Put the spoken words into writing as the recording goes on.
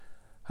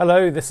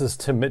Hello, this is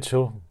Tim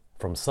Mitchell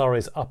from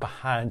Surrey's Upper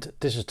Hand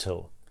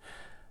Digital.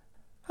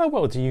 How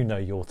well do you know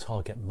your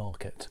target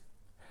market?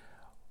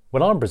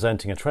 When I'm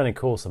presenting a training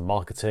course on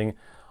marketing,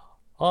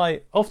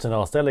 I often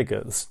ask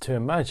delegates to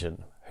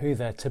imagine who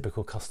their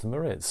typical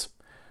customer is.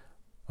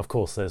 Of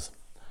course, there's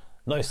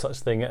no such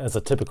thing as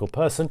a typical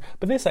person,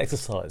 but this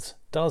exercise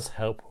does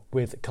help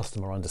with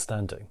customer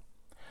understanding.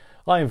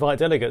 I invite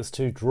delegates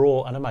to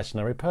draw an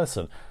imaginary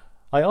person.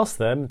 I ask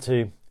them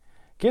to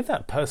give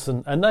that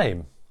person a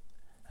name.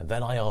 And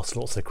then I ask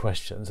lots of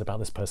questions about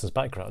this person's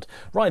background,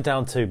 right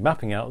down to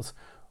mapping out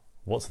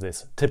what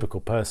this typical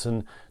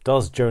person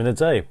does during the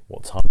day,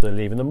 what time do they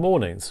leave in the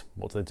mornings,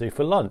 what do they do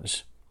for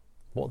lunch,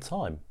 what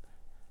time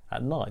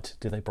at night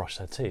do they brush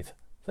their teeth,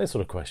 those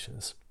sort of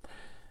questions.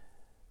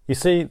 You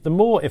see, the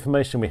more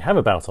information we have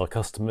about our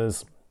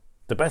customers,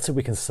 the better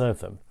we can serve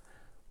them.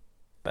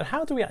 But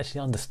how do we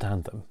actually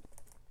understand them?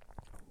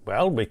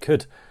 Well, we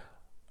could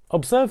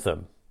observe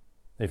them.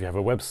 If you have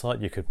a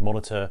website, you could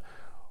monitor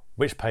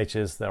which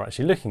pages they're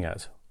actually looking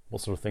at,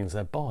 what sort of things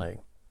they're buying.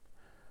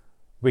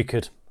 We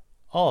could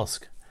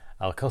ask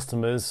our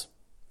customers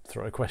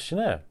through a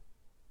questionnaire.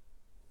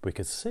 We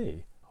could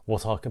see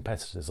what our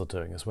competitors are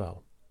doing as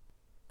well.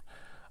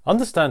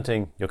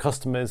 Understanding your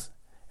customers,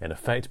 in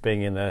effect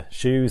being in their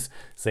shoes,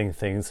 seeing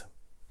things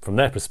from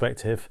their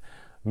perspective,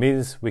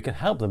 means we can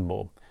help them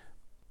more.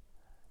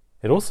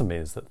 It also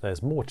means that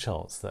there's more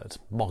chance that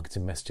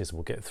marketing messages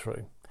will get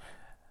through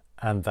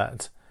and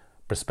that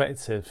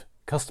prospective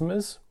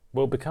customers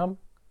will become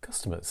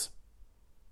customers.